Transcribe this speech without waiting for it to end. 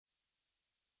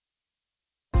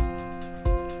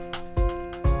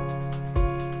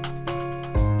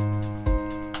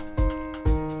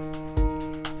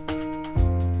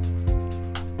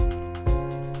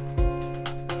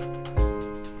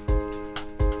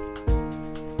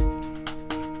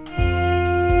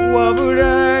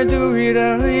I do it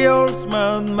at your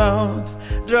smart mouth,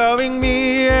 driving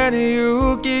me and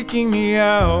you kicking me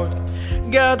out.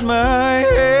 Got my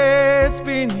head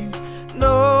spinning,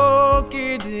 no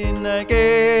kidding, I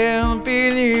can't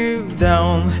pin you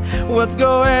down. What's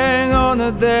going on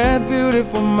with that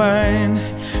beautiful mind?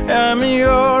 I'm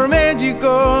your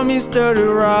magical mystery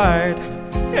ride,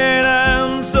 and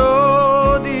I'm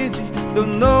so dizzy,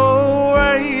 don't know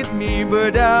where hit me,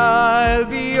 but I'll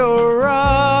be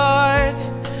alright.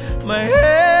 My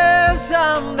head's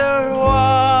underwater,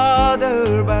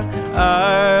 but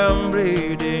I'm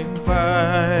breathing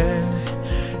fine.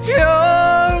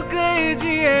 You're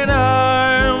crazy and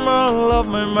I'm all of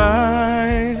my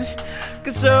mind,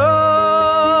 'cause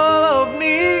all of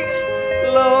me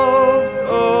loves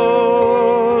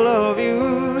all of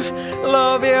you.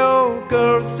 Love your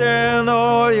curves and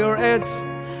all your edges,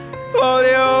 all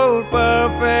your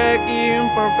perfect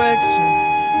imperfection.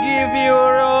 Give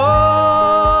your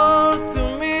all to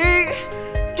me,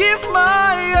 give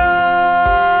my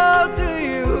all to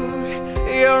you.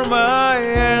 You're my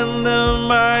end and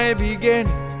my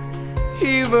beginning,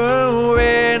 even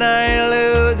when I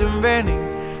lose I'm winning,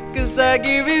 'cause I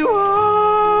give you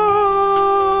all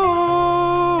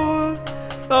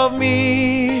of me,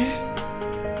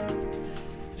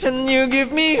 and you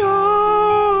give me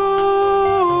all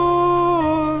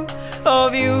of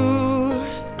you.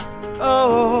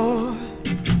 Oh,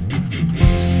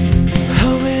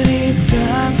 how many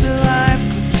times do I have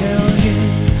to tell you,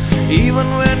 even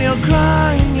when you're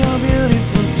crying you're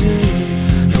beautiful too.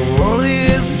 The world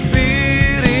is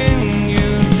beating you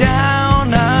down,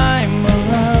 I'm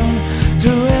around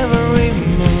through every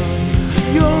mood.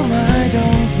 You're my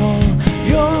downfall,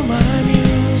 you're my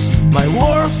muse, my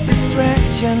worst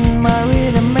distraction, my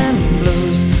rhythm and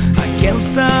blues. I can't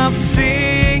stop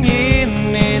singing,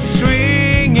 it's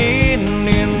ringing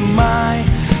in my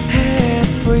head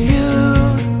for you.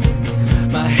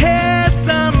 My head's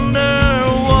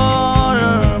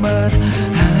underwater, but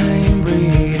I'm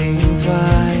breathing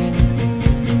fine.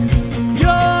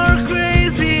 You're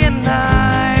crazy and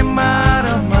I'm out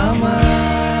of my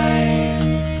mind,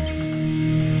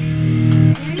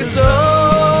 'cause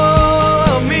all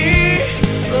of me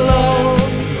loves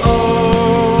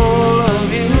all of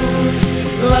you.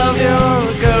 Love your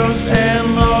curves and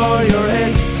all your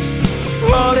edges,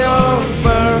 all your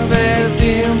perfect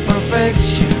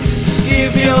imperfection.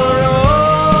 Give your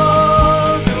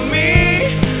all to me,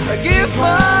 I give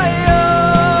my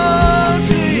all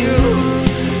to you.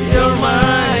 You're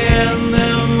my end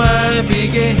and my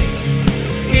beginning,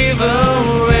 even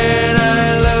when I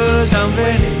lose I'm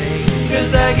winning,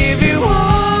 'cause I give you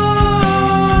all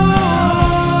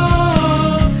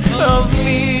of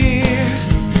me,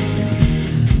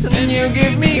 and you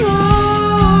give me all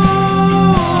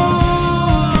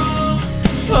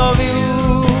of you.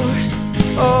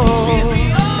 Oh,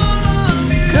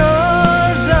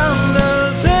 'cause under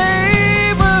the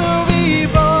table we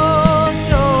both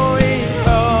saw it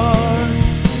hard,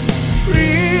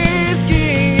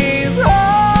 risking it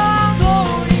all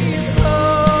for it's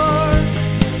hard.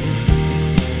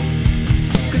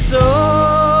 'Cause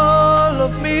all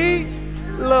of me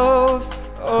loves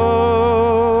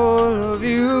all of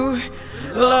you.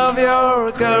 Love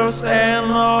your curves and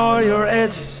all your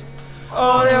edges,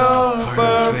 all your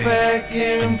perfect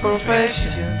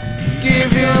imperfection.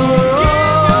 Give you